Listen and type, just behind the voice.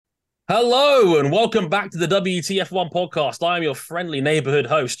Hello and welcome back to the WTF1 podcast. I am your friendly neighborhood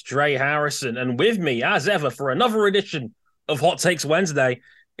host, Dre Harrison, and with me, as ever, for another edition of Hot Takes Wednesday,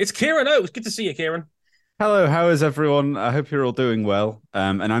 it's Kieran Oates. Good to see you, Kieran. Hello, how is everyone? I hope you're all doing well.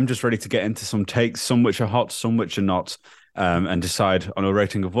 And I'm just ready to get into some takes, some which are hot, some which are not, and decide on a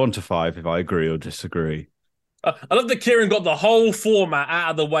rating of 1 to 5 if I agree or disagree. I love that Kieran got the whole format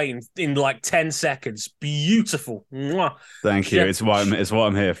out of the way in like 10 seconds. Beautiful. Mwah. Thank you. It's what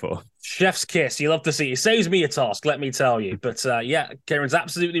I'm here for. Chef's kiss. You love to see it. It saves me a task, let me tell you. But yeah, Kieran's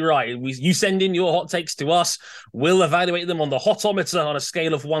absolutely right. You send in your hot takes to us. We'll evaluate them on the hotometer on a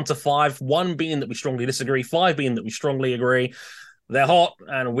scale of 1 to 5. 1 being that we strongly disagree, 5 being that we strongly agree. They're hot,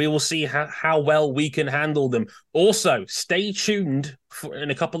 and we will see how well we can handle them. Also, stay tuned.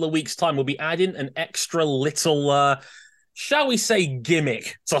 In a couple of weeks' time, we'll be adding an extra little, shall we say,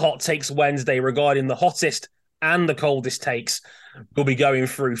 gimmick to Hot Takes Wednesday regarding the hottest and the coldest takes we'll be going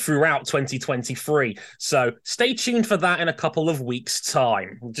throughout 2023. So stay tuned for that in a couple of weeks'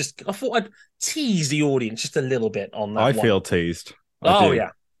 time. I thought I'd tease the audience just a little bit on that. I feel teased. Yeah.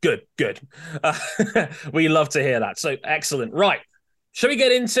 Good. We love to hear that. So excellent. Right. Shall we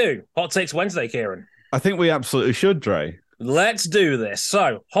get into Hot Takes Wednesday, Kieran? I think we absolutely should, Dre. Let's do this.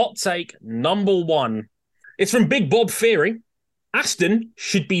 So, hot take number 1. It's from Big Bob Theory. Aston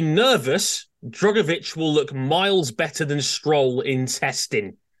should be nervous. Drugovich will look miles better than Stroll in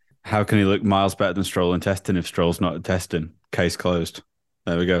testing. How can he look miles better than Stroll in testing if Stroll's not at testing? Case closed.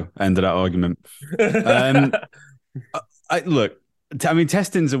 There we go. End of that argument.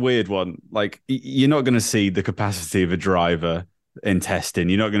 Testing's a weird one. Like, you're not going to see the capacity of a driver in testing.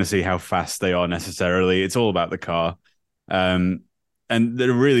 You're not going to see how fast they are necessarily. It's all about the car. And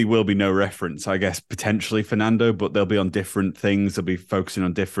there really will be no reference, I guess, potentially Fernando, but they'll be on different things. They'll be focusing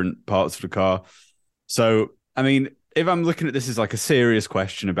on different parts of the car. So, I mean, if I'm looking at this as like a serious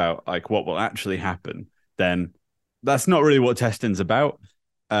question about like what will actually happen, then that's not really what testing's about.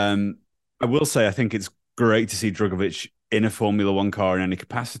 I will say I think it's great to see Drugovich in a Formula One car in any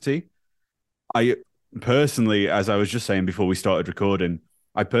capacity. I personally, as I was just saying before we started recording,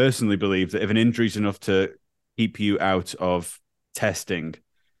 I personally believe that if an injury is enough to keep you out of testing,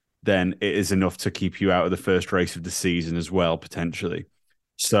 then it is enough to keep you out of the first race of the season as well, potentially.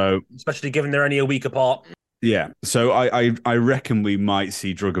 So, especially given they're only a week apart. Yeah. So I reckon we might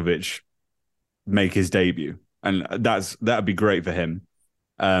see Drugovich make his debut, and that'd be great for him.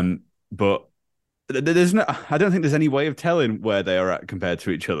 But I don't think there's any way of telling where they are at compared to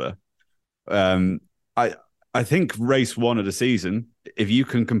each other. I think race 1 of the season, if you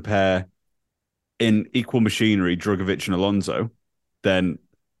can compare in equal machinery Drugovich and Alonso, then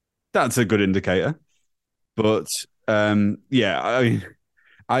that's a good indicator. But I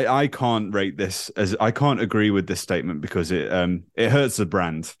can't rate this as I can't agree with this statement because it hurts the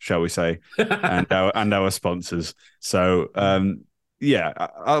brand, shall we say, and our sponsors. So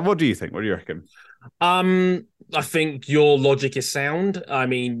what do you think? What do you reckon? I think your logic is sound. I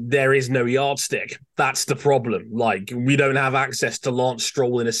mean, there is no yardstick. That's the problem. Like, we don't have access to Lance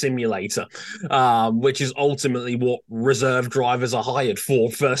Stroll in a simulator, which is ultimately what reserve drivers are hired for,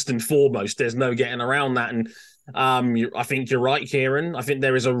 first and foremost. There's no getting around that. And I think you're right, Kieran. I think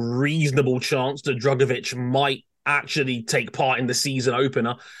there is a reasonable chance that Drugovich might actually take part in the season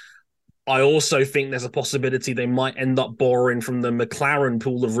opener. I also think there's a possibility they might end up borrowing from the McLaren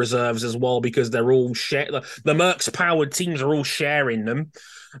pool of reserves as well, because they're all the Mercs powered teams are all sharing them.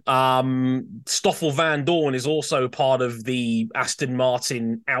 Stoffel Vandoorne is also part of the Aston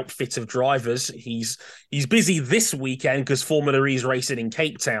Martin outfit of drivers. He's busy this weekend because Formula E is racing in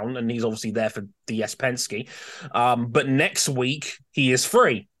Cape Town, and he's obviously there for DS Penske. But next week he is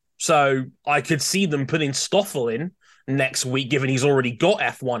free, so I could see them putting Stoffel in next week, given he's already got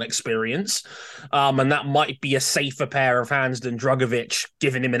F1 experience, and that might be a safer pair of hands than Drugovich,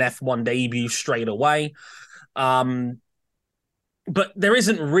 giving him an F1 debut straight away. But there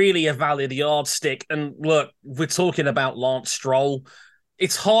isn't really a valid yardstick. And look, we're talking about Lance Stroll.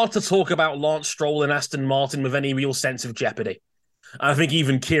 It's hard to talk about Lance Stroll and Aston Martin with any real sense of jeopardy. I think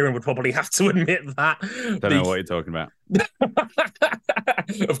even Kieran would probably have to admit that. Don't know what you're talking about.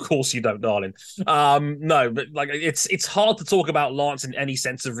 Of course you don't, darling. No, but like it's hard to talk about Lance in any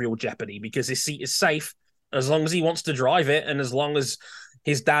sense of real jeopardy because his seat is safe as long as he wants to drive it and as long as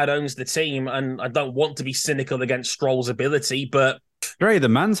his dad owns the team. And I don't want to be cynical against Stroll's ability, but Dre, the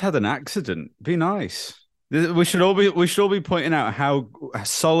man's had an accident. Be nice. We should all be pointing out how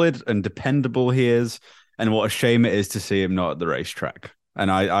solid and dependable he is, and what a shame it is to see him not at the racetrack.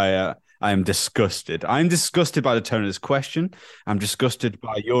 And I am disgusted. I'm disgusted by the tone of this question. I'm disgusted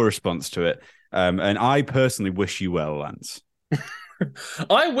by your response to it. And I personally wish you well, Lance.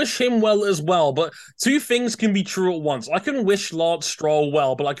 I wish him well as well, but two things can be true at once. I can wish Lance Stroll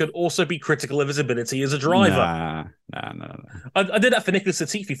well, but I could also be critical of his ability as a driver. No. I did that for Nicholas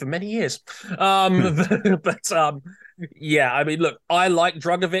Latifi for many years. Yeah, I mean, look, I like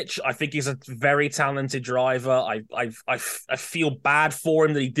Drugovich. I think he's a very talented driver. I feel bad for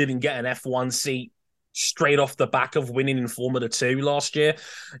him that he didn't get an F1 seat straight off the back of winning in Formula 2 last year.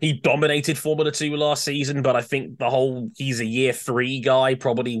 He dominated Formula 2 last season, but I think the whole he's a year 3 guy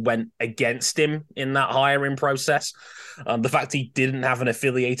probably went against him in that hiring process. The fact he didn't have an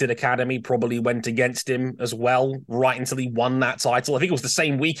affiliated academy probably went against him as well, right until he won that title. I think it was the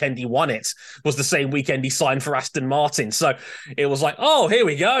same weekend he won it, was the same weekend he signed for Aston Martin. So it was like, oh, here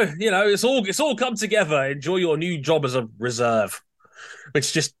we go. You know, it's all come together. Enjoy your new job as a reserve.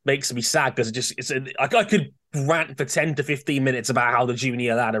 Which just makes me sad because I could rant for 10 to 15 minutes about how the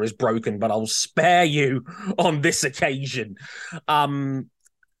junior ladder is broken, but I'll spare you on this occasion. I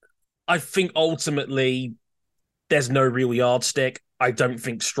think ultimately there's no real yardstick. I don't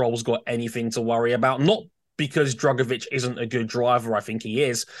think Stroll's got anything to worry about. Not because Drugovich isn't a good driver. I think he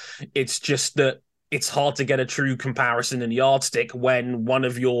is. It's just that it's hard to get a true comparison and yardstick when one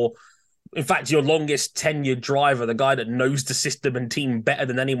of your longest tenured driver, the guy that knows the system and team better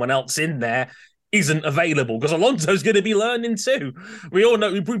than anyone else in there, isn't available because Alonso's going to be learning too. We all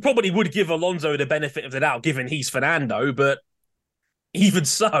know we probably would give Alonso the benefit of the doubt given he's Fernando, but even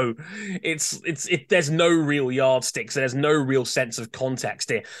so, there's no real yardstick, so there's no real sense of context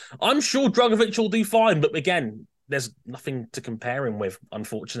here. I'm sure Drugovich will do fine, but again, there's nothing to compare him with,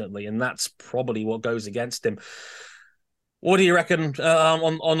 unfortunately, and that's probably what goes against him. What do you reckon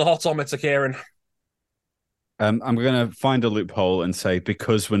on the hotometer, Kieran? I'm going to find a loophole and say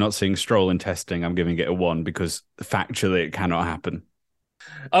because we're not seeing Stroll in testing, I'm giving it a 1 because factually it cannot happen.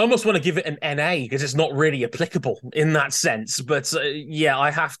 I almost want to give it an NA because it's not really applicable in that sense. But yeah,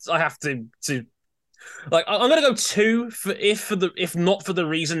 I have to like I'm going to go 2 if not for the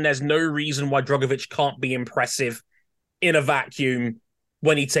reason there's no reason why Drugovich can't be impressive in a vacuum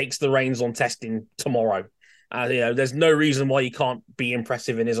when he takes the reins on testing tomorrow. There's no reason why he can't be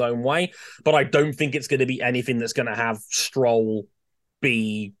impressive in his own way, but I don't think it's going to be anything that's going to have Stroll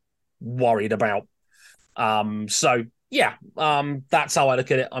be worried about. So yeah, that's how I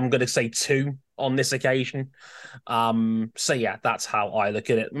look at it. I'm going to say 2 on this occasion. So yeah, that's how I look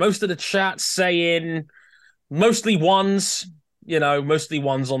at it. Most of the chat saying mostly 1s, mostly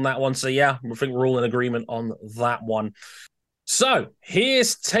 1s on that one. So yeah, I think we're all in agreement on that one. So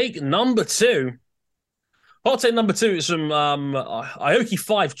here's take number 2. Hot take number 2 is from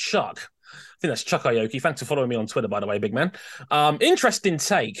Aoki5 Chuck. I think that's Chuck Aoki. Thanks for following me on Twitter, by the way, big man. Interesting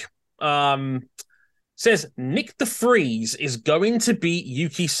take. Says Nick de Vries is going to beat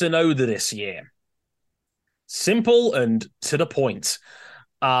Yuki Tsunoda this year. Simple and to the point.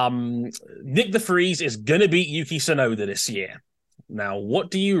 Nick de Vries is going to beat Yuki Tsunoda this year. Now, what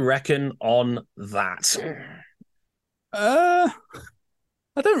do you reckon on that? I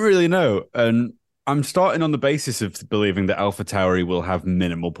don't really know. And I'm starting on the basis of believing that AlphaTauri will have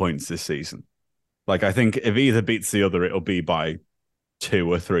minimal points this season. Like, I think if either beats the other, it'll be by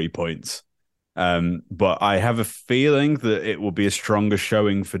 2 or 3 points. But I have a feeling that it will be a stronger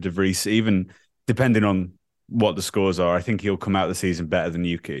showing for de Vries, even depending on what the scores are. I think he'll come out of the season better than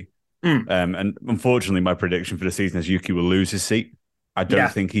Yuki. And unfortunately, my prediction for the season is Yuki will lose his seat. I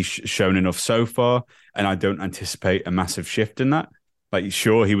don't think he's shown enough so far, and I don't anticipate a massive shift in that. Like,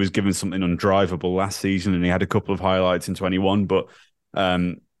 sure, he was given something undrivable last season and he had a couple of highlights in 21, but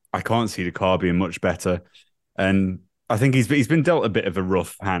I can't see the car being much better. And I think he's been dealt a bit of a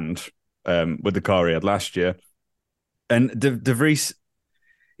rough hand with the car he had last year. And de Vries,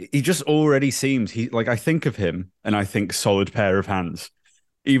 he just already seems, I think of him and I think solid pair of hands,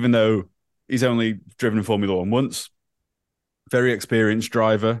 even though he's only driven in Formula One once. Very experienced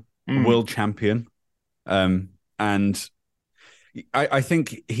driver, world champion. And I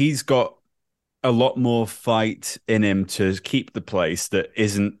think he's got a lot more fight in him to keep the place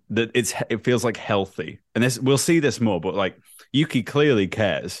it feels like healthy. And we'll see this more, but like Yuki clearly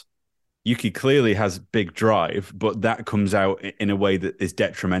cares. Yuki clearly has big drive, but that comes out in a way that is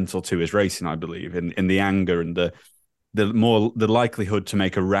detrimental to his racing, I believe, in the anger and the likelihood to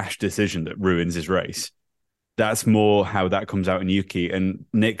make a rash decision that ruins his race. That's more how that comes out in Yuki. And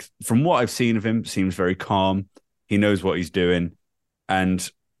Nick, from what I've seen of him, seems very calm. He knows what he's doing. And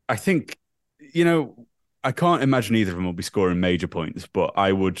I think, I can't imagine either of them will be scoring major points, but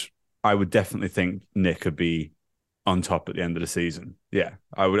I would definitely think Nick could be on top at the end of the season. Yeah,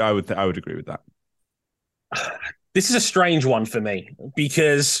 I would agree with that. This is a strange one for me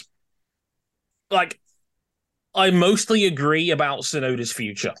because, like, I mostly agree about Tsunoda's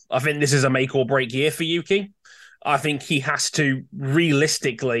future. I think this is a make or break year for Yuki. I think he has to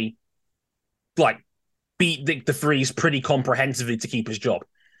realistically, like, beat Nick de Vries pretty comprehensively to keep his job,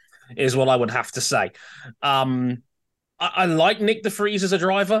 is what I would have to say. I like Nick de Vries as a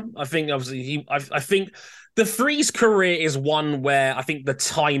driver. I think obviously I think de Vries' career is one where I think the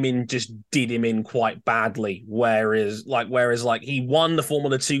timing just did him in quite badly. Whereas he won the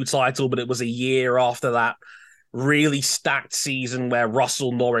Formula 2 title, but it was a year after that really stacked season where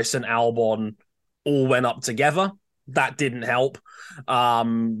Russell, Norris, and Albon all went up together. That didn't help.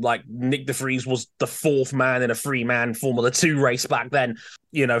 Like Nick de Vries was the fourth man in a three-man Formula 2 race back then.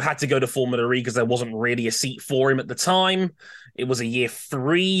 Had to go to Formula E because there wasn't really a seat for him at the time. It was a year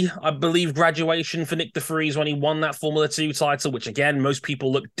 3, I believe, graduation for Nick de Vries when he won that Formula 2 title, which again, most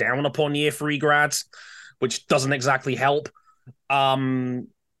people look down upon year 3 grads, which doesn't exactly help. He won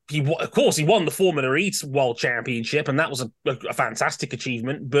the Formula E World Championship, and that was a fantastic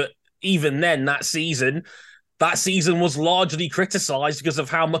achievement. But even then, that season was largely criticized because of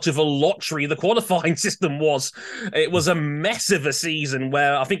how much of a lottery the qualifying system was. It was a mess of a season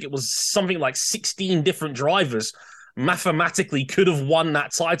where I think it was something like 16 different drivers mathematically could have won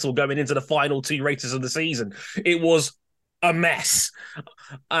that title going into the final 2 races of the season. It was a mess.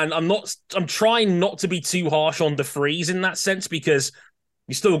 And I'm trying not to be too harsh on de Vries in that sense, because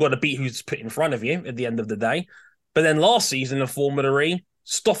you still got to beat who's put in front of you at the end of the day. But then last season in Formula E,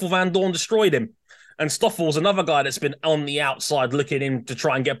 Stoffel Vandoorne destroyed him. And Stoffel's another guy that's been on the outside looking in to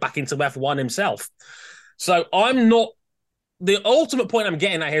try and get back into F1 himself. So the ultimate point I'm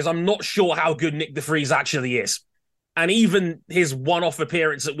getting at here is I'm not sure how good Nick de Vries actually is. And even his one-off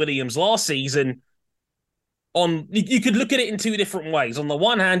appearance at Williams last season, you could look at it in 2 different ways. On the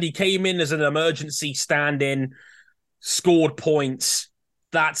one hand, he came in as an emergency stand-in, scored points.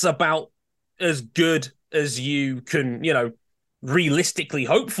 That's about as good as you can, realistically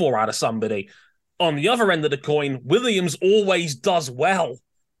hope for out of somebody. On the other end of the coin, Williams always does well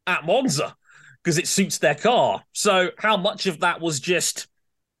at Monza because it suits their car. So how much of that was just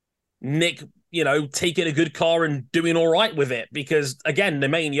Nick, taking a good car and doing all right with it? Because again, the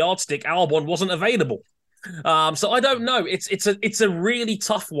main yardstick, Albon, wasn't available. So I don't know. It's a really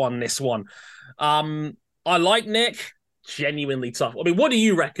tough one, this one. I like Nick. Genuinely tough. I mean, what do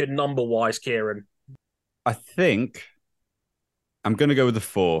you reckon number-wise, Kieran? I think I'm going to go with the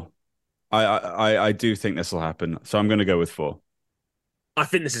 4. I do think this will happen, so I'm going to go with 4. I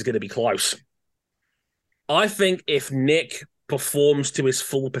think this is going to be close. I think if Nick performs to his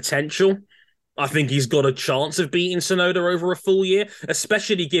full potential, I think he's got a chance of beating Tsunoda over a full year,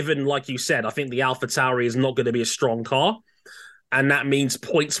 especially given, like you said, I think the AlphaTauri is not going to be a strong car, and that means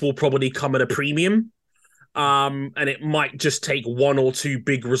points will probably come at a premium. And it might just take 1 or 2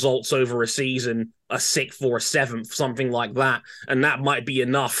 big results over a season, a 6th or a 7th, something like that, and that might be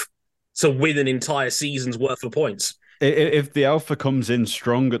enough to win an entire season's worth of points. If the Alpha comes in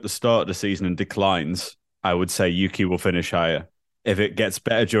strong at the start of the season and declines, I would say Yuki will finish higher. If it gets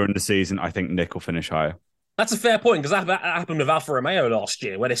better during the season, I think Nick will finish higher. That's a fair point, because that happened with Alfa Romeo last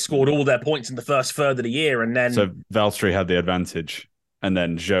year, where they scored all their points in the first third of the year, and then... So Valtteri had the advantage, and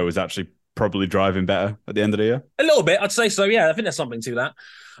then Zhou was actually probably driving better at the end of the year? A little bit, I'd say so, yeah. I think there's something to that.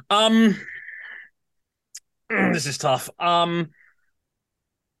 This is tough.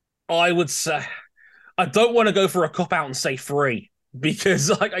 I would say I don't want to go for a cop-out and say 3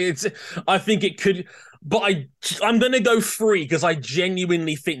 because I think it could, but I'm going to go 3 because I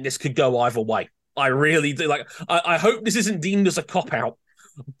genuinely think this could go either way. I really do. I hope this isn't deemed as a cop-out,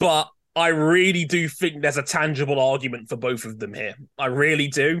 but I really do think there's a tangible argument for both of them here. I really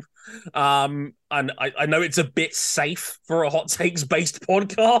do. And I know it's a bit safe for a hot takes based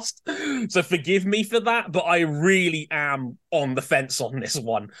podcast, so forgive me for that, but I really am on the fence on this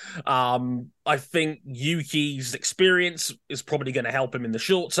one. I think Yuki's experience is probably going to help him in the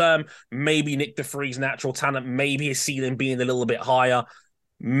short term. Maybe Nick de Vries' natural talent, maybe his ceiling being a little bit higher,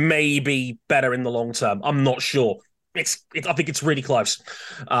 maybe better in the long term. I'm not sure. I think it's really close.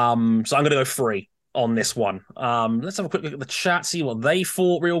 So I'm going to go 3 on this one. Let's have a quick look at the chat, see what they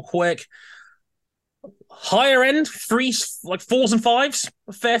thought real quick. Higher end, 3s, like 4s and 5s.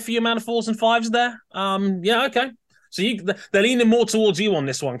 A fair few amount of 4s and 5s there. Yeah, okay. So they're leaning more towards you on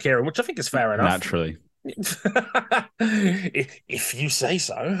this one, Kieran, which I think is fair enough. Naturally. If you say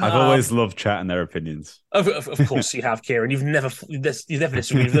so. I've always loved chatting their opinions. Of course you have, Kieran. You've never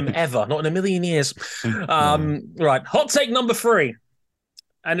disagreed with them ever, not in a million years. Right, hot take number 3.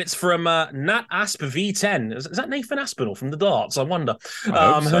 and it's from Nat Asp V10. Is that Nathan Aspinall from the darts? I wonder.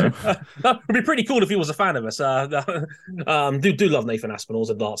 I hope so. That would be pretty cool if he was a fan of us. Do love Nathan Aspinall as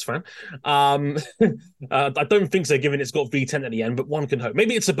a darts fan. I don't think so, given it's got V10 at the end, but one can hope.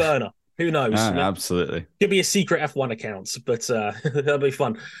 Maybe it's a burner. Who knows? Absolutely. Could be a secret F1 account, but that'll be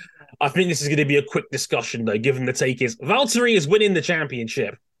fun. I think this is going to be a quick discussion, though, given the take is Valtteri is winning the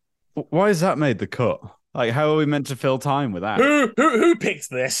championship. Why has that made the cut? Like, how are we meant to fill time with that? Who picked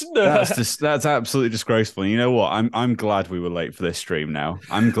this? That's absolutely disgraceful. And you know what? I'm glad we were late for this stream. Now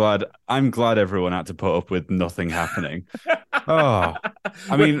I'm glad everyone had to put up with nothing happening. Oh,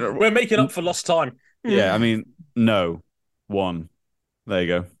 I mean, we're making up for lost time. Yeah, I mean, no one. There you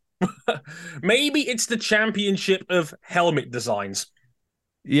go. Maybe it's the championship of helmet designs.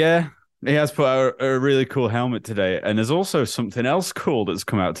 Yeah, he has put out a really cool helmet today. And there's also something else cool that's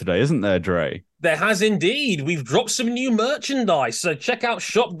come out today, isn't there, Dre? There has indeed. We've dropped some new merchandise. So check out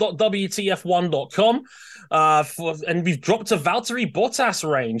shop.wtf1.com. And we've dropped a Valtteri Bottas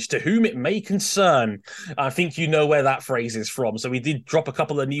range, to whom it may concern. I think you know where that phrase is from. So we did drop a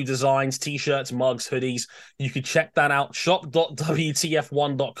couple of new designs, t-shirts, mugs, hoodies. You could check that out,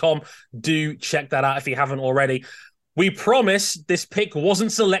 shop.wtf1.com. Do check that out if you haven't already. We promise this pick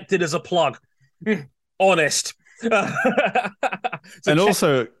wasn't selected as a plug. Honest. And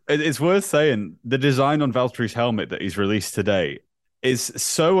also, it's worth saying, the design on Valtteri's helmet that he's released today is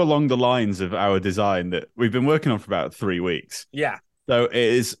so along the lines of our design that we've been working on for about 3 weeks. Yeah. So it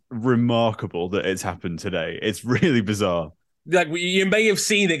is remarkable that it's happened today. It's really bizarre. Like, you may have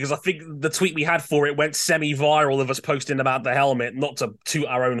seen it, because I think the tweet we had for it went semi-viral of us posting about the helmet, not to toot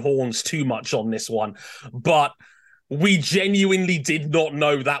our own horns too much on this one, but we genuinely did not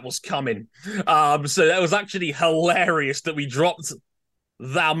know that was coming. So that was actually hilarious that we dropped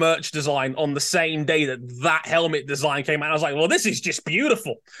that merch design on the same day that helmet design came out. I was like, well, this is just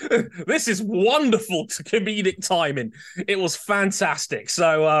beautiful. This is wonderful comedic timing. It was fantastic.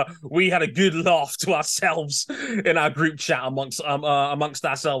 So we had a good laugh to ourselves in our group chat amongst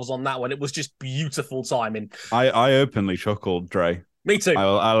ourselves on that one. It was just beautiful timing. I openly chuckled, Dre. Me too.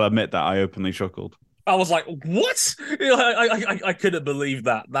 I'll admit that I openly chuckled. I was like, "What?" I couldn't believe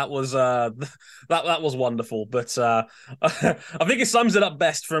that. That was wonderful. But I think it sums it up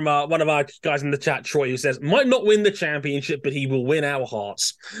best from one of our guys in the chat, Troy, who says, "Might not win the championship, but he will win our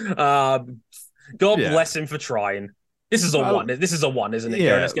hearts." God bless him for trying. This is a one. This is a one, isn't it?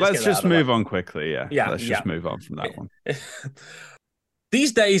 Yeah. Let's just move on quickly. Yeah. Let's just move on from that one.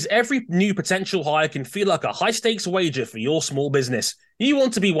 These days, every new potential hire can feel like a high-stakes wager for your small business. You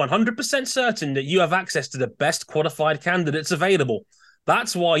want to be 100% certain that you have access to the best qualified candidates available.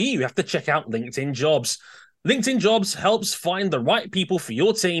 That's why you have to check out LinkedIn Jobs. LinkedIn Jobs helps find the right people for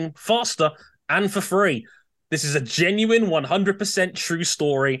your team faster and for free. This is a genuine 100% true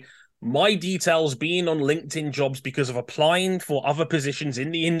story. My details being on LinkedIn Jobs because of applying for other positions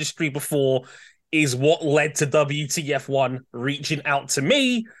in the industry before is what led to WTF1 reaching out to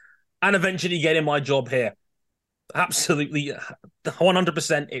me and eventually getting my job here. Absolutely,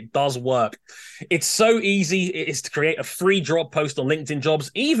 100%, it does work. It's so easy. It is to create a free job post on LinkedIn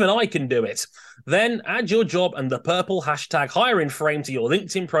Jobs. Even I can do it. Then add your job and the purple hashtag hiring frame to your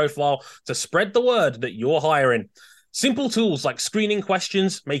LinkedIn profile to spread the word that you're hiring. Simple tools like screening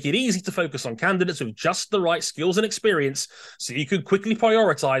questions make it easy to focus on candidates with just the right skills and experience so you can quickly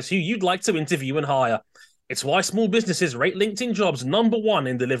prioritize who you'd like to interview and hire. It's why small businesses rate LinkedIn Jobs #1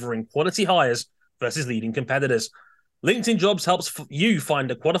 in delivering quality hires versus leading competitors. LinkedIn Jobs helps you find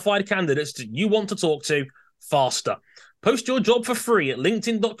the qualified candidates that you want to talk to faster. Post your job for free at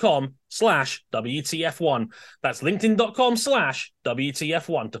linkedin.com/WTF1. That's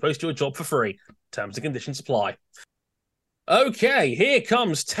linkedin.com/WTF1 to post your job for free. Terms and conditions apply. Okay, here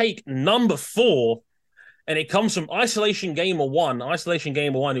comes take number 4, and it comes from Isolation Gamer 1. Isolation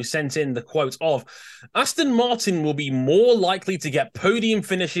Gamer 1, who sent in the quote of, Aston Martin will be more likely to get podium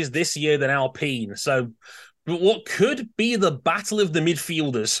finishes this year than Alpine. So what could be the battle of the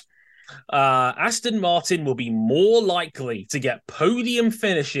midfielders? Aston Martin will be more likely to get podium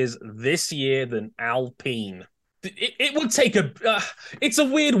finishes this year than Alpine. It would take it's a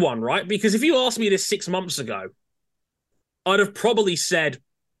weird one, right? Because if you asked me this 6 months ago, I'd have probably said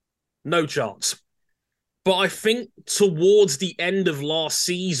no chance. But I think towards the end of last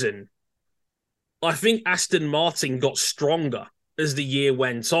season, I think Aston Martin got stronger as the year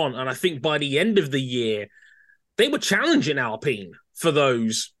went on. And I think by the end of the year, they were challenging Alpine for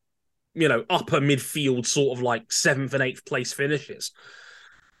those, upper midfield sort of like 7th and 8th place finishes.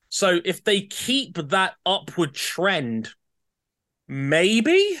 So if they keep that upward trend,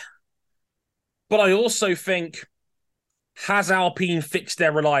 maybe. But I also think has Alpine fixed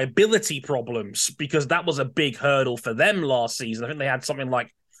their reliability problems? Because that was a big hurdle for them last season. I think they had something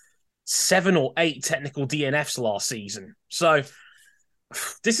like 7 or 8 technical DNFs last season. So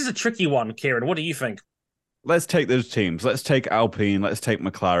this is a tricky one, Kieran. What do you think? Let's take those teams. Let's take Alpine. Let's take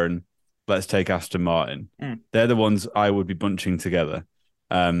McLaren. Let's take Aston Martin. They're the ones I would be bunching together.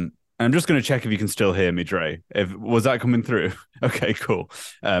 And I'm just going to check if you can still hear me, Dre. Was that coming through? Okay, cool.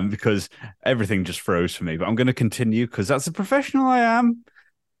 Because everything just froze for me. But I'm going to continue because that's the professional I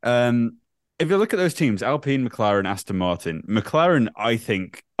am. If you look at those teams, Alpine, McLaren, Aston Martin, McLaren, I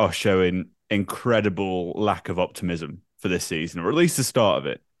think, are showing incredible lack of optimism for this season, or at least the start of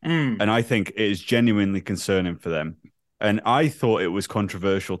it. And I think it is genuinely concerning for them. And I thought it was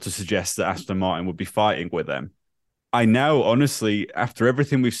controversial to suggest that Aston Martin would be fighting with them. I now, honestly, after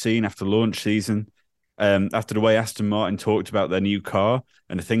everything we've seen after launch season, after the way Aston Martin talked about their new car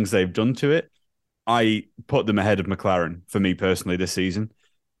and the things they've done to it, I put them ahead of McLaren for me personally this season.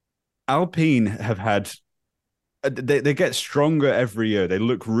 Alpine have had, they get stronger every year. They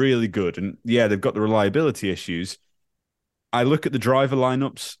look really good. And yeah, they've got the reliability issues. I look at the driver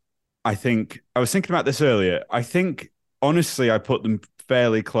lineups. I was thinking about this earlier. I think, honestly, I put them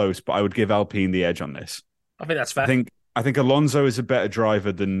fairly close, but I would give Alpine the edge on this. I think that's fair. I think Alonso is a better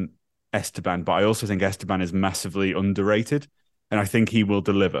driver than Esteban, but I also think Esteban is massively underrated, and I think he will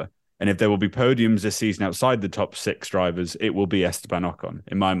deliver. And if there will be podiums this season outside the top 6 drivers, it will be Esteban Ocon,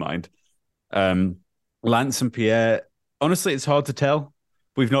 in my mind. Lance and Pierre, honestly, it's hard to tell.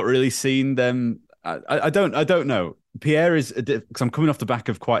 We've not really seen them. I don't know. Pierre is, because I'm coming off the back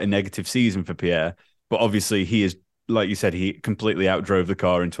of quite a negative season for Pierre, but obviously he is, like you said, he completely outdrove the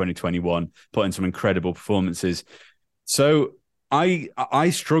car in 2021, put in some incredible performances. So I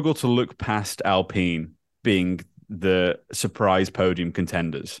struggle to look past Alpine being the surprise podium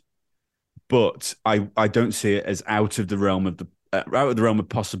contenders, but I don't see it as out of the realm of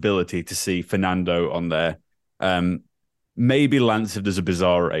possibility to see Fernando on there. Maybe Lance if there's a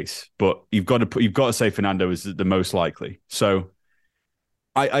bizarre race, but you've got to say Fernando is the most likely. So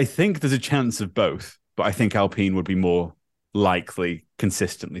I think there's a chance of both, but I think Alpine would be more likely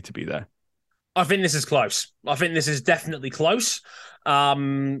consistently to be there. I think this is close. I think this is definitely close.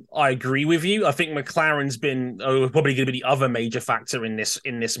 I agree with you. I think McLaren's been probably going to be the other major factor in this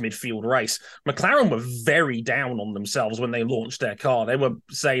midfield race. McLaren were very down on themselves when they launched their car. They were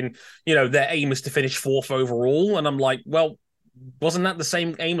saying, their aim is to finish 4th overall, and I'm like, well, wasn't that the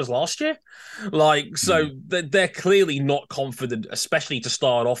same aim as last year? They're clearly not confident, especially to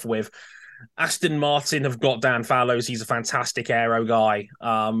start off with. Aston Martin have got Dan Fallows. He's a fantastic aero guy.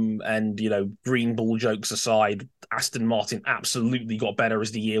 Green ball jokes aside, Aston Martin absolutely got better as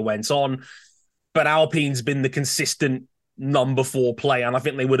the year went on. But Alpine's been the consistent number 4 player, and I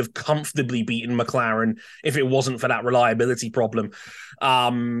think they would have comfortably beaten McLaren if it wasn't for that reliability problem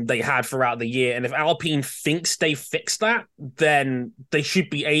they had throughout the year. And if Alpine thinks they fixed that, then they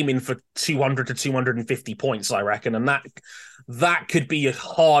should be aiming for 200 to 250 points, I reckon. And that could be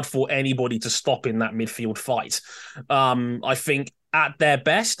hard for anybody to stop in that midfield fight. I think at their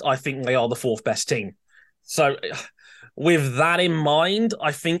best, I think they are the 4th best team. So with that in mind,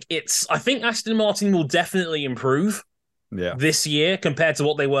 I think Aston Martin will definitely improve this year compared to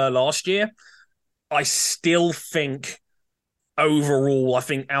what they were last year. I still think overall, I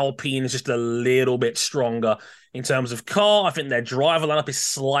think Alpine is just a little bit stronger in terms of car. I think their driver lineup is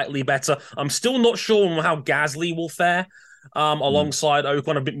slightly better. I'm still not sure on how Gasly will fare alongside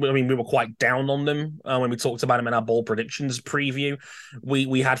Ocon. We were quite down on them when we talked about him in our bold predictions preview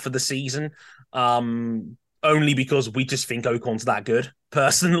we had for the season. Only because we just think Ocon's that good.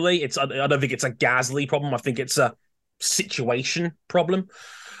 Personally, I don't think it's a Gasly problem. I think it's a situation problem.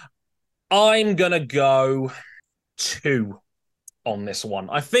 I'm gonna go 2 on this one.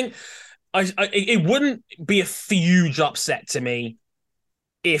 I think it wouldn't be a huge upset to me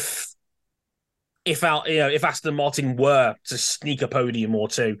if Aston Martin were to sneak a podium or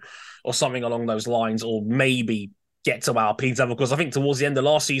 2 or something along those lines, or maybe get to Alpine's level, because I think towards the end of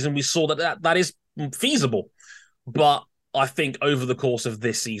last season we saw that is feasible. But I think over the course of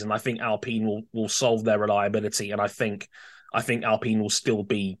this season, I think Alpine will solve their reliability, and I think Alpine will still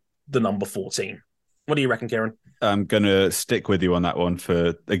be the number 14. What do you reckon, Kieran? I'm going to stick with you on that one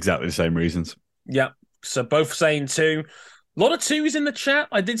for exactly the same reasons. Yeah, so both saying 2. A lot of 2s in the chat.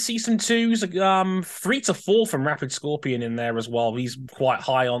 I did see some 2s. 3 to 4 from Rapid Scorpion in there as well. He's quite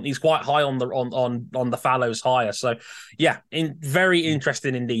high on the Fallows higher. So yeah, very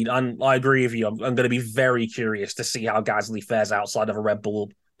interesting indeed. And I agree with you. I'm going to be very curious to see how Gasly fares outside of a Red Bull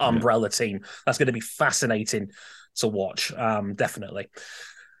umbrella team. That's going to be fascinating to watch. Definitely.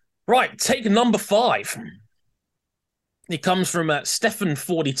 Right, take number 5. It comes from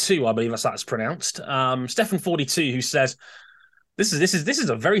Stefan42, I believe that's how it's pronounced. Stefan42, who says, this is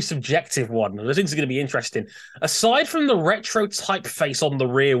a very subjective one. I think it's going to be interesting. Aside from the retro typeface on the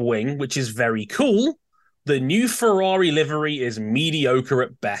rear wing, which is very cool, the new Ferrari livery is mediocre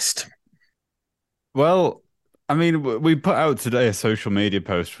at best. Well, I mean, we put out today a social media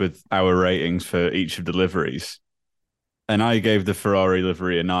post with our ratings for each of the liveries, and I gave the Ferrari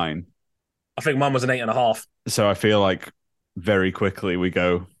livery a 9. I think mine was an 8.5. So I feel like very quickly we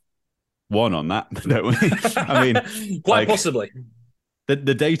go 1 on that, don't we? I mean, quite possibly. The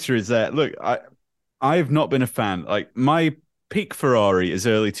data is there. Look, I've not been a fan. Like, my peak Ferrari is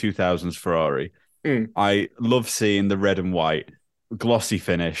early 2000s Ferrari. I love seeing the red and white glossy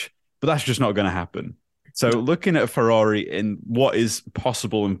finish, but that's just not going to happen. So looking at a Ferrari in what is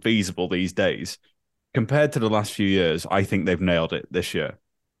possible and feasible these days, compared to the last few years, I think they've nailed it this year.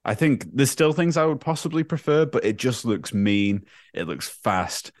 I think there's still things I would possibly prefer, but it just looks mean. It looks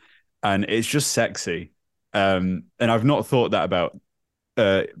fast, and it's just sexy. And I've not thought that about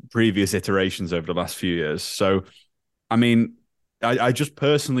previous iterations over the last few years. So, I mean, I just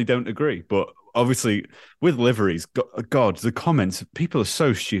personally don't agree. But obviously, with liveries, God, the comments, people are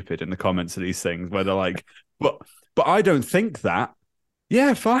so stupid in the comments of these things where they're like, but I don't think that.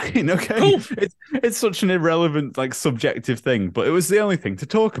 Yeah, fine. Okay. Cool. It's such an irrelevant, like, subjective thing, but it was the only thing to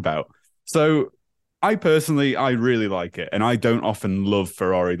talk about. So I really like it. And I don't often love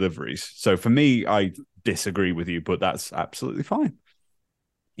Ferrari liveries. So for me, I disagree with you, but that's absolutely fine.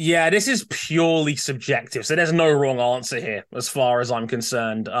 Yeah, this is purely subjective, so there's no wrong answer here, as far as I'm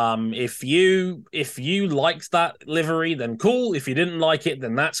concerned. If you liked that livery, then cool. If you didn't like it,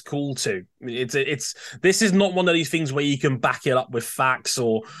 then that's cool too. This is not one of these things where you can back it up with facts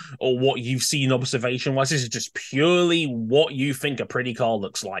or what you've seen observation-wise. This is just purely what you think a pretty car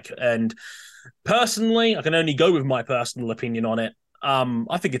looks like. And personally, I can only go with my personal opinion on it.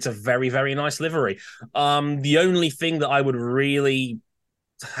 I think it's a very, very nice livery. The only thing that I would really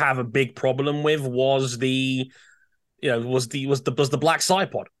have a big problem with was the black side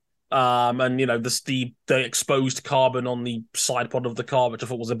pod, and the exposed carbon on the side pod of the car, which I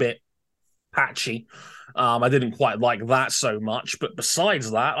thought was a bit patchy. I didn't quite like that so much, but besides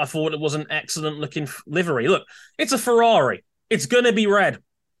that, I thought it was an excellent looking livery. Look, it's a Ferrari. It's gonna be red.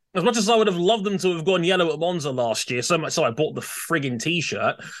 As much as I would have loved them to have gone yellow at Monza last year, so much so I bought the frigging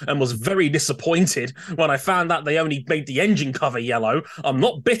T-shirt and was very disappointed when I found out they only made the engine cover yellow. I'm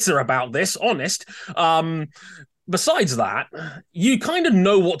not bitter about this, honest. Besides that, you kind of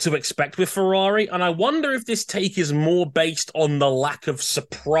know what to expect with Ferrari, and I wonder if this take is more based on the lack of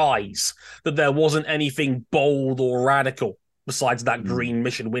surprise that there wasn't anything bold or radical besides that green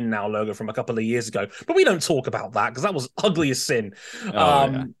Mission Win Now logo from a couple of years ago. But we don't talk about that because that was ugly as sin.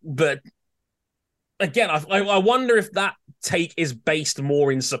 Yeah. But again, I wonder if that take is based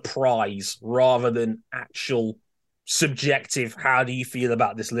more in surprise rather than actual subjective, how do you feel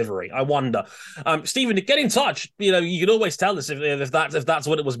about this livery? I wonder. Stephen, get in touch. You can always tell us if that's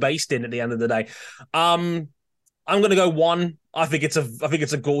what it was based in at the end of the day. I'm going to go 1. I think it's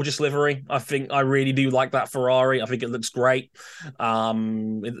a gorgeous livery. I really do like that Ferrari. I think it looks great.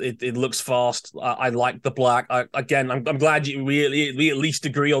 It looks fast. I like the black. I'm glad we at least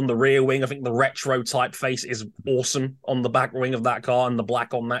agree on the rear wing. I think the retro typeface is awesome on the back wing of that car, and the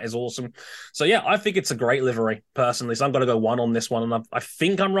black on that is awesome. So yeah, I think it's a great livery personally. So I'm going to go 1 on this one, and I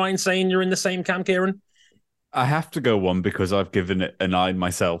think I'm right in saying you're in the same camp, Kieran. I have to go 1 because I've given it a 9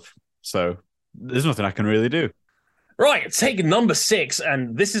 myself. So there's nothing I can really do. Right, take number 6,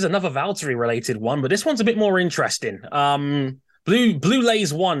 and this is another Valtteri-related one, but this one's a bit more interesting. Blue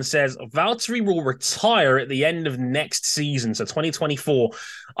Lays 1 says, Valtteri will retire at the end of next season, so 2024.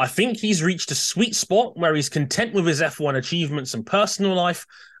 I think he's reached a sweet spot where he's content with his F1 achievements and personal life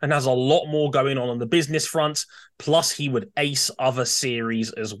and has a lot more going on the business front, plus he would ace other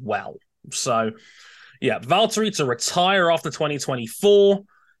series as well. So, yeah, Valtteri to retire after 2024.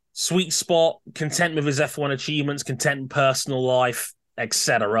 Sweet spot, content with his F1 achievements, content in personal life,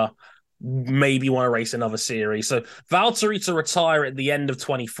 etc. Maybe want to race another series. So Valtteri to retire at the end of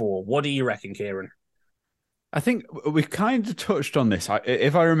 24. What do you reckon, Kieran? I think we kind of touched on this,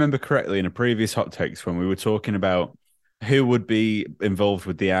 if I remember correctly, in a previous Hot Takes when we were talking about who would be involved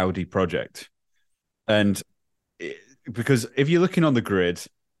with the Audi project. And because if you're looking on the grid,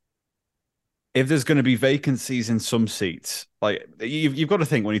 if there's going to be vacancies in some seats, like you've got to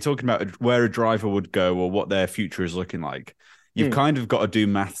think when you're talking about where a driver would go or what their future is looking like, you've kind of got to do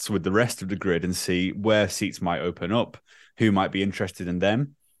maths with the rest of the grid and see where seats might open up, who might be interested in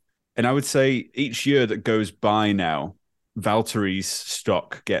them. And I would say each year that goes by now, Valtteri's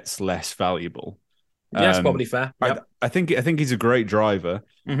stock gets less valuable. Yeah, that's probably fair. Yep. I think he's a great driver,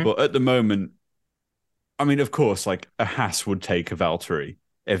 Hmm. but at the moment, I mean, of course, like a Haas would take a Valtteri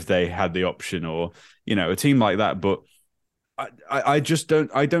if they had the option, or a team like that. But I just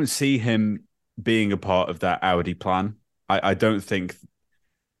don't see him being a part of that Audi plan. I don't think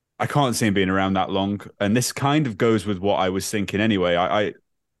I can't see him being around that long. And this kind of goes with what I was thinking anyway.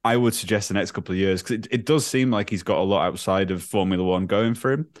 I would suggest the next couple of years, because it does seem like he's got a lot outside of Formula One going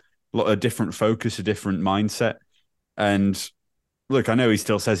for him, a lot of different focus, a different mindset. And look, I know he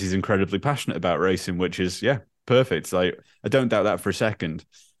still says he's incredibly passionate about racing, which is, yeah, perfect. Like, I don't doubt that for a second.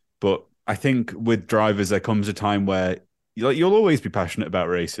 But I think with drivers, there comes a time where you'll always be passionate about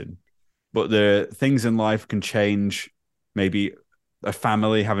racing, but the things in life can change, maybe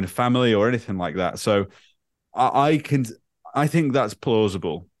having a family or anything like that. So I think that's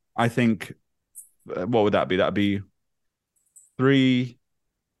plausible. I think, what would that be? That'd be three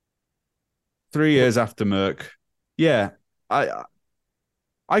years after Merck. Yeah, I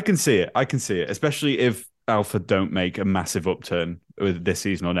can see it. I can see it, especially if Alpha don't make a massive upturn with this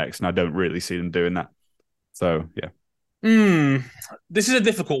season or next, and I don't really see them doing that. So yeah. This is a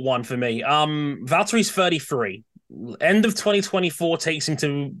difficult one for me. Valtteri's 33. End of 2024 takes him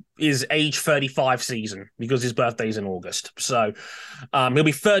to his age 35 season because his birthday's in August. So he'll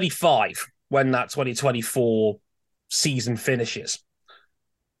be 35 when that 2024 season finishes.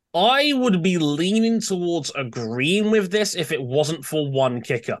 I would be leaning towards agreeing with this if it wasn't for one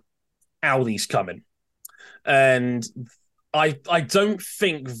kicker. Audi's coming. And I don't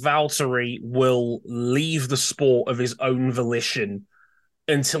think Valtteri will leave the sport of his own volition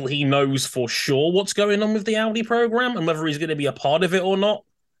until he knows for sure what's going on with the Audi program and whether he's going to be a part of it or not,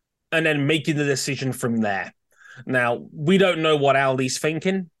 and then making the decision from there. Now, we don't know what Audi's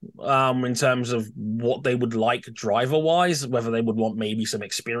thinking in terms of what they would like driver-wise, whether they would want maybe some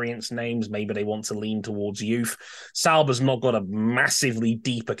experienced names, maybe they want to lean towards youth. Sauber's not got a massively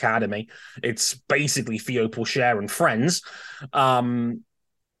deep academy. It's basically Theo Pourchaire and friends.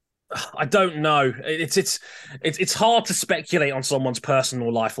 I don't know. It's hard to speculate on someone's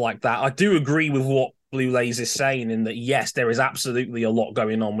personal life like that. I do agree with what Blue Lays is saying in that, yes, there is absolutely a lot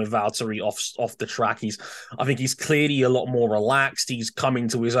going on with Valtteri off the track. I think he's clearly a lot more relaxed. He's coming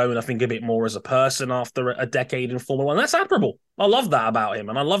to his own, I think, a bit more as a person after a decade in Formula One. That's admirable. I love that about him.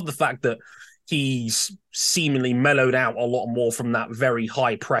 And I love the fact that he's seemingly mellowed out a lot more from that very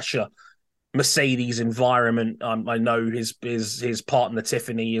high pressure Mercedes environment. I know his partner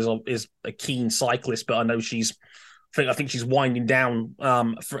Tiffany is a keen cyclist, but I know I think she's winding down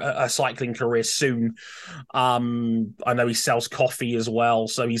for a cycling career soon. I know he sells coffee as well,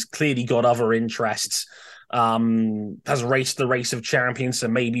 so he's clearly got other interests. Has raced the Race of Champions, so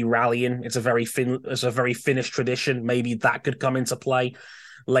maybe rallying. It's a very Finnish tradition. Maybe that could come into play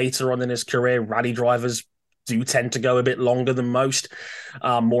later on in his career. Rally drivers do tend to go a bit longer than most,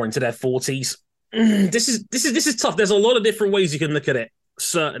 more into their 40s. This is tough. There's a lot of different ways you can look at it,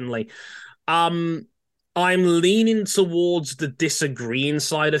 certainly. I'm leaning towards the disagreeing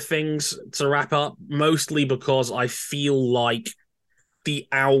side of things to wrap up, mostly because I feel like the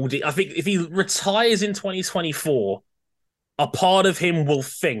Audi, I think if he retires in 2024, a part of him will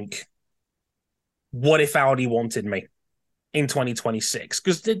think, what if Audi wanted me in 2026?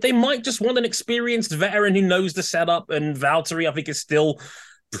 Because they might just want an experienced veteran who knows the setup, and Valtteri, I think, is still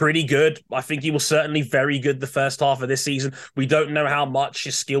pretty good. I think he was certainly very good the first half of this season. We don't know how much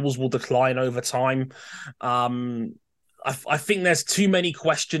his skills will decline over time. I think there's too many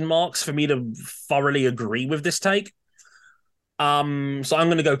question marks for me to thoroughly agree with this take. So I'm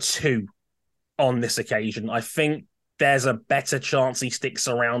going to go 2 on this occasion. I think there's a better chance he sticks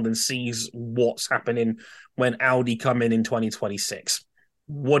around and sees what's happening when Audi come in 2026.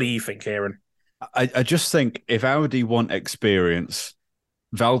 What do you think, Kieran? I just think if Audi want experience,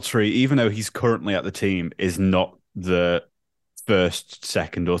 Valtteri, even though he's currently at the team, is not the first,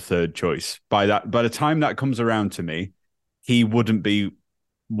 second, or third choice. By the time that comes around to me, he wouldn't be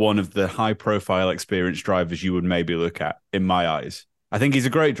one of the high-profile, experienced drivers you would maybe look at, in my eyes. I think he's a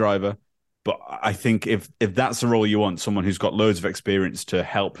great driver, but I think if that's the role you want, someone who's got loads of experience to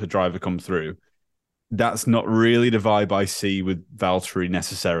help the driver come through, that's not really the vibe I see with Valtteri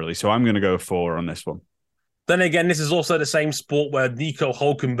necessarily. So I'm going to go 4 on this one. Then again, this is also the same sport where Nico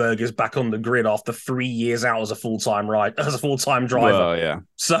Hulkenberg is back on the grid after 3 years out as a full-time driver. Well, yeah.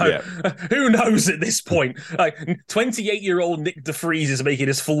 So who knows at this point? Like 28-year-old Nick De Vries is making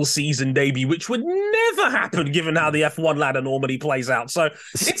his full season debut, which would never happen given how the F1 ladder normally plays out. So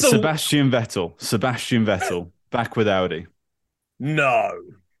it's Sebastian Vettel back with Audi. No.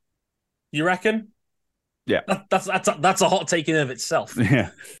 You reckon? Yeah. That's a hot take in of itself. Yeah.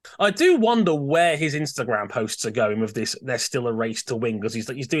 I do wonder where his Instagram posts are going with this. There's still a race to win, because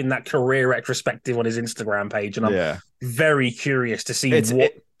he's doing that career retrospective on his Instagram page, and I'm very curious to see it's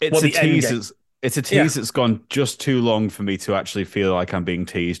what a the end game. It's a tease that's gone just too long for me to actually feel like I'm being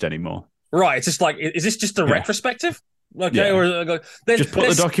teased anymore. Right. It's just like, is this just a retrospective? Okay. Yeah. Or just put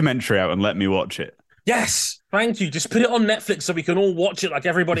the documentary out and let me watch it. Yes. Thank you. Just put it on Netflix so we can all watch it like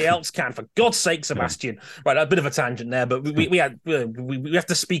everybody else can. For God's sake, Sebastian. Yeah. Right. A bit of a tangent there, but we have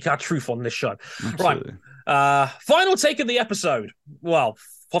to speak our truth on this show. Absolutely. Right. Final take of the episode. Well,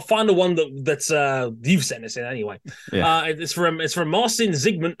 final one that's you've sent us in anyway. Yeah. It's from Marcin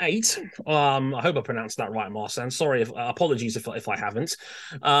Zygmunt 8. I hope I pronounced that right, Marcin. Sorry, apologies if I haven't.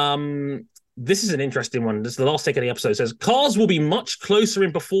 This is an interesting one. This is the last take of the episode. It says cars will be much closer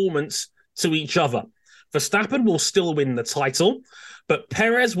in performance to each other. Verstappen will still win the title, but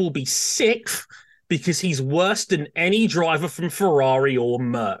Perez will be sixth because he's worse than any driver from Ferrari or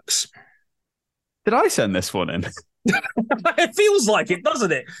Mercs. Did I send this one in? It feels like it,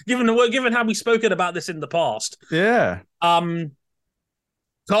 doesn't it? Given how we've spoken about this in the past. Yeah. One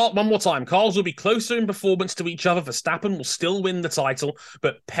more time. Cars will be closer in performance to each other. Verstappen will still win the title,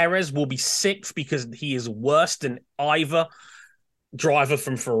 but Perez will be sixth because he is worse than either driver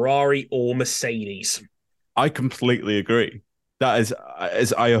from Ferrari or Mercedes. I completely agree. That's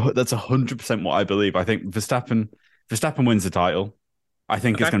 100% what I believe. I think Verstappen wins the title. I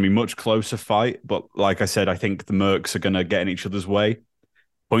think it's going to be a much closer fight, but like I said, I think the Mercs are going to get in each other's way.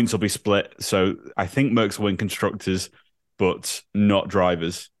 Points will be split, so I think Mercs will win constructors, but not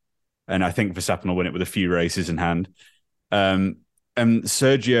drivers. And I think Verstappen will win it with a few races in hand. And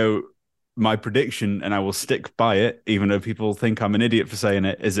Sergio, my prediction, and I will stick by it, even though people think I'm an idiot for saying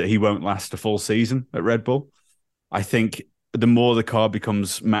it, is that he won't last a full season at Red Bull. I think the more the car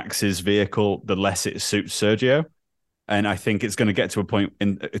becomes Max's vehicle, the less it suits Sergio. And I think it's going to get to a point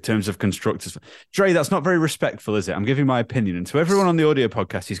in terms of constructors. Dre, that's not very respectful, is it? I'm giving my opinion. And to everyone on the audio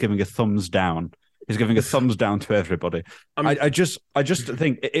podcast, he's giving a thumbs down. He's giving a thumbs down to everybody. I just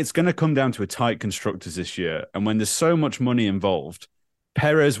think it's going to come down to a tight constructors this year. And when there's so much money involved,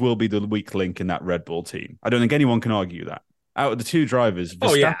 Perez will be the weak link in that Red Bull team. I don't think anyone can argue that. Out of the two drivers,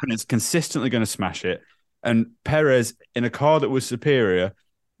 Verstappen is consistently going to smash it. And Perez, in a car that was superior,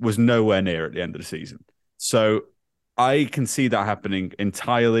 was nowhere near at the end of the season. So I can see that happening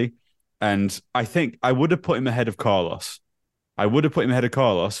entirely. And I think I would have put him ahead of Carlos.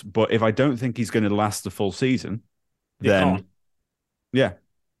 But if I don't think he's going to last the full season, then yeah.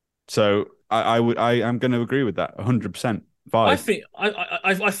 So I'm going to agree with that 100%. I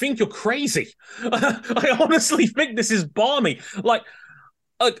think you're crazy. I honestly think this is balmy. Like,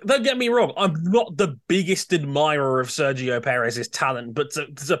 don't get me wrong, I'm not the biggest admirer of Sergio Perez's talent, but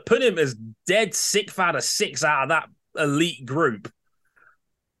to put him as dead sixth out of that elite group,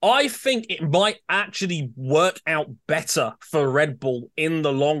 I think it might actually work out better for Red Bull in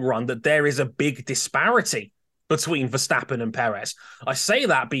the long run that there is a big disparity between Verstappen and Perez. I say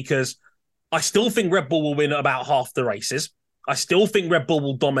that because I still think Red Bull will win about half the races. I still think Red Bull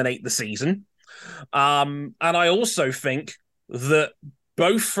will dominate the season. And I also think that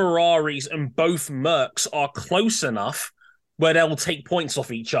both Ferraris and both Mercs are close enough where they'll take points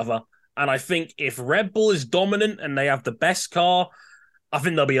off each other. And I think if Red Bull is dominant and they have the best car, I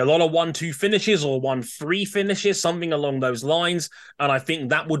think there'll be a lot of 1-2 finishes or 1-3 finishes, something along those lines. And I think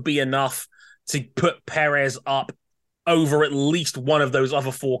that would be enough to put Perez up over at least one of those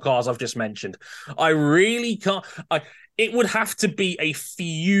other four cars I've just mentioned. I really can't. It would have to be a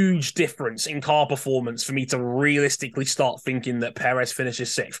huge difference in car performance for me to realistically start thinking that Perez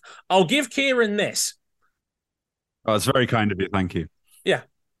finishes sixth. I'll give Kieran this. Oh, it's very kind of you. Thank you. Yeah.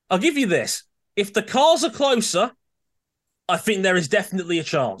 I'll give you this. If the cars are closer, I think there is definitely a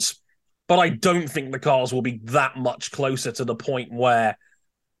chance. But I don't think the cars will be that much closer to the point where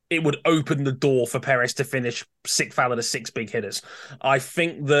it would open the door for Perez to finish sixth out of the six big hitters. I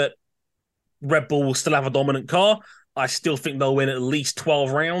think that Red Bull will still have a dominant car. I still think they'll win at least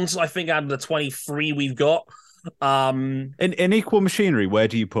 12 rounds, I think, out of the 23 we've got. In equal machinery, where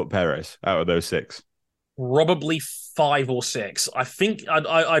do you put Perez out of those six? Probably 5 or 6. I think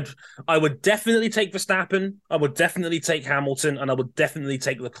I would definitely take Verstappen. I would definitely take Hamilton, and I would definitely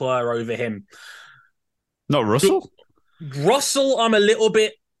take Leclerc over him. Not Russell? Russell, I'm a little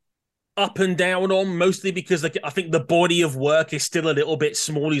bit up and down on, mostly because I think the body of work is still a little bit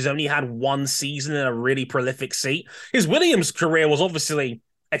small. He's only had one season in a really prolific seat. His Williams career was obviously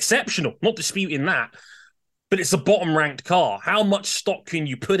exceptional, not disputing that. but it's a bottom ranked car. How much stock can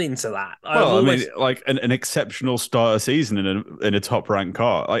you put into that? Well, I mean, like an exceptional starter season in a top ranked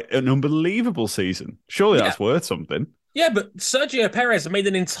car, like an unbelievable season. Surely that's worth something. Yeah, but Sergio Perez made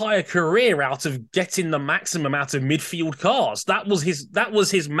an entire career out of getting the maximum out of midfield cars. That was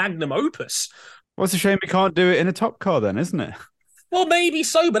his magnum opus. Well, it's a shame he can't do it in a top car then, isn't it? Well, maybe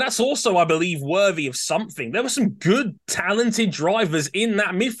so, but that's also, I believe, worthy of something. There were some good, talented drivers in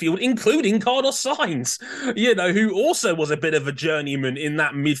that midfield, including Carlos Sainz, who also was a bit of a journeyman in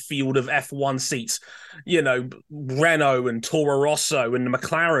that midfield of F1 seats. Renault and Toro Rosso and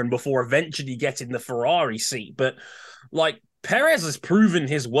McLaren before eventually getting the Ferrari seat. But, Perez has proven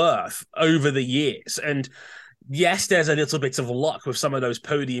his worth over the years. And yes, there's a little bit of luck with some of those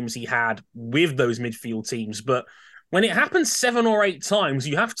podiums he had with those midfield teams, but when it happens 7 or 8 times,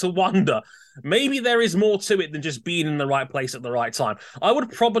 you have to wonder, maybe there is more to it than just being in the right place at the right time. I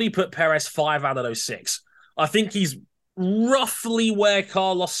would probably put Perez 5 out of those 6. I think he's roughly where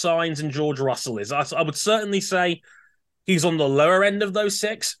Carlos Sainz and George Russell is. I would certainly say he's on the lower end of those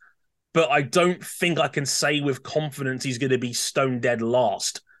 6, but I don't think I can say with confidence he's going to be stone dead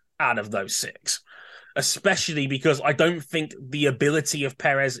last out of those 6, especially because I don't think the ability of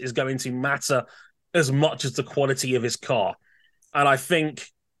Perez is going to matter as much as the quality of his car. And I think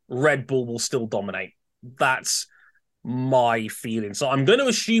Red Bull will still dominate. That's my feeling. So I'm going to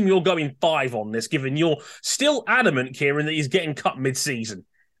assume you're going 5 on this, given you're still adamant, Kieran, that he's getting cut mid-season.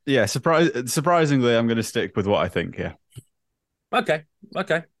 Yeah, surprisingly, I'm going to stick with what I think here. Okay.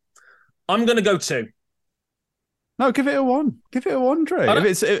 I'm going to go 2. No, give it a 1. Give it a 1, Dre.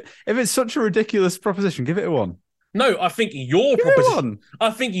 If it's such a ridiculous proposition, give it a 1. No, I think your proposition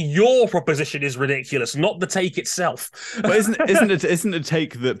is ridiculous, not the take itself. But isn't a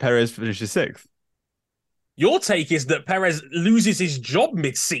take that Perez finishes 6th? Your take is that Perez loses his job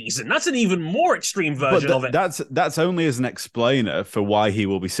mid-season. That's an even more extreme version of it. That's only as an explainer for why he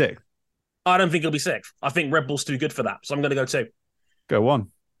will be 6th. I don't think he'll be 6th. I think Red Bull's too good for that, so I'm going to go 2. Go 1.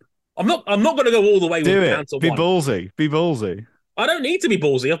 I'm not going to go all the way with the answer 1. Be ballsy. I don't need to be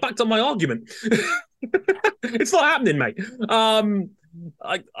ballsy. I've backed up my argument. It's not happening, mate. I'm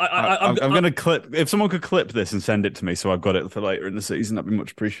going to clip. If someone could clip this and send it to me, so I've got it for later in the season, that'd be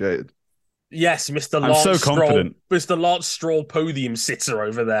much apprapecited. Yes, Mr. I'm so confident. Mr. Lance Stroll podium sitter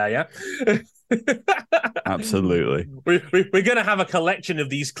over there, yeah? Absolutely. We're going to have a collection of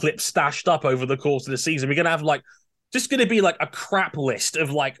these clips stashed up over the course of the season. We're going to have a crap list of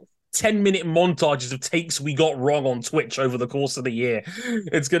 10-minute montages of takes we got wrong on Twitch over the course of the year.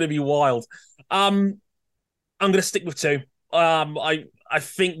 It's going to be wild. I'm going to stick with 2. I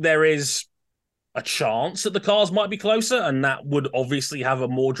think there is a chance that the cars might be closer, and that would obviously have a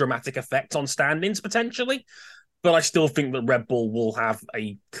more dramatic effect on standings potentially. But I still think that Red Bull will have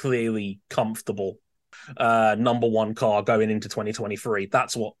a clearly comfortable number 1 car going into 2023.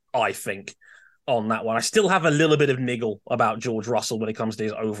 That's what I think on that one. I still have a little bit of niggle about George Russell when it comes to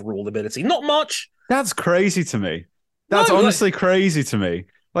his overall ability. Not much. That's crazy to me. That's honestly crazy to me.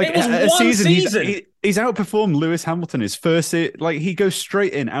 It was a season. He's outperformed Lewis Hamilton. His first, he goes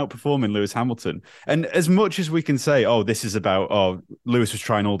straight in outperforming Lewis Hamilton. And as much as we can say, this is about, Lewis was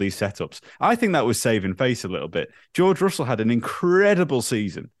trying all these setups, I think that was saving face a little bit. George Russell had an incredible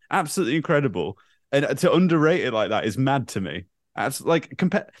season, absolutely incredible, and to underrate it like that is mad to me.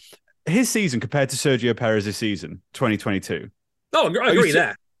 Compare his season compared to Sergio Perez's season, 2022. Oh, I agree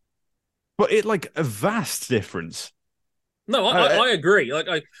there. But a vast difference. No, I agree.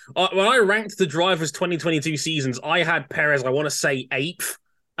 When I ranked the drivers' 2022 seasons, I had Perez, I want to say 8th,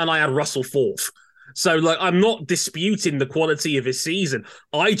 and I had Russell 4th. So, I'm not disputing the quality of his season.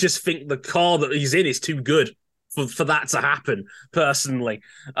 I just think the car that he's in is too good for that to happen, personally.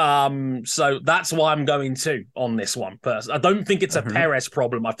 So that's why I'm going 2 on this one. I don't think it's a Perez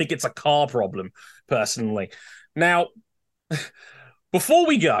problem. I think it's a car problem, personally. Now, before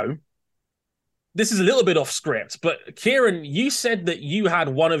we go, this is a little bit off script, but Kieran, you said that you had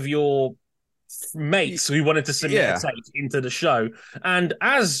one of your mates who wanted to submit a take into the show. And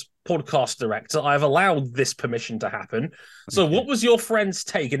as podcast director, I've allowed this permission to happen. So what was your friend's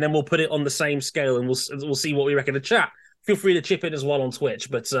take? And then we'll put it on the same scale and we'll see what we reckon to chat. Feel free to chip in as well on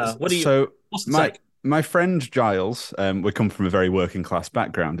Twitch. But what's the take? My friend Giles, we come from a very working class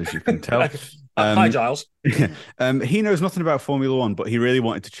background, as you can tell. Hi, Giles. He knows nothing about Formula One, but he really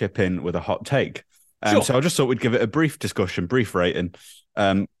wanted to chip in with a hot take. Sure. So I just thought we'd give it a brief discussion, brief rating.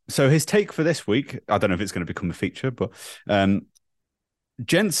 So his take for this week, I don't know if it's going to become a feature, but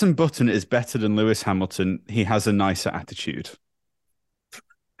Jenson Button is better than Lewis Hamilton. He has a nicer attitude.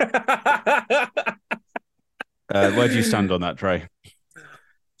 Where do you stand on that, Trey?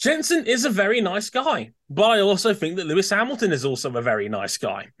 Jensen is a very nice guy, but I also think that Lewis Hamilton is also a very nice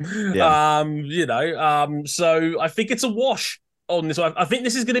guy. Yeah. So I think it's a wash on this one. I think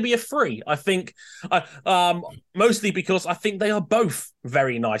this is going to be a free. I think, mostly because I think they are both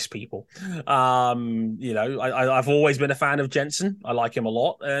very nice people. I've always been a fan of Jensen. I like him a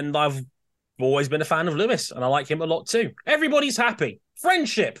lot, and I've always been a fan of Lewis, and I like him a lot too. Everybody's happy.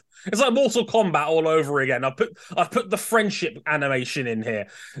 Friendship. It's like Mortal Kombat all over again. I've put the friendship animation in here.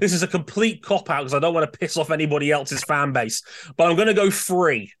 This is a complete cop out because I don't want to piss off anybody else's fan base. But I'm going to go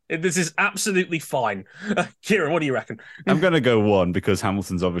free. This is absolutely fine. Kieran, what do you reckon? I'm going to go 1 because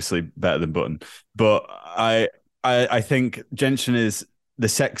Hamilton's obviously better than Button. But I think Jensen is the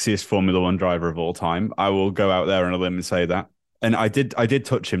sexiest Formula One driver of all time. I will go out there on a limb and say that. And I did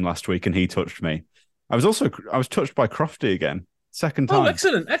touch him last week, and he touched me. I was touched by Crofty again. Second time. Oh,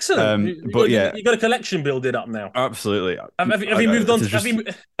 excellent. You got a collection building up now. Absolutely. Have you moved on? Have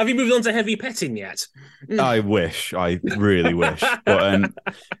you moved on to heavy petting yet? I wish. I really wish. But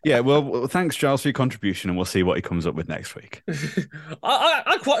well, thanks, Giles, for your contribution, and we'll see what he comes up with next week.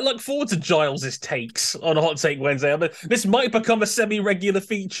 I quite look forward to Giles's takes on Hot Take Wednesday. I mean, this might become a semi-regular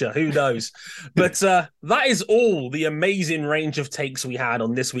feature. Who knows? But that is all the amazing range of takes we had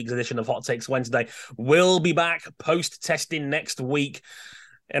on this week's edition of Hot Takes Wednesday. We'll be back post-testing next week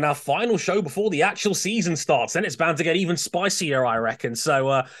in our final show before the actual season starts. Then it's bound to get even spicier, I reckon.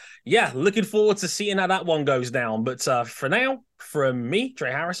 So, looking forward to seeing how that one goes down. But for now, from me,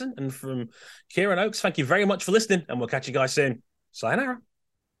 Trey Harrison, and from Kieran Oakes, thank you very much for listening, and we'll catch you guys soon. Sayonara.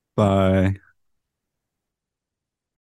 Bye.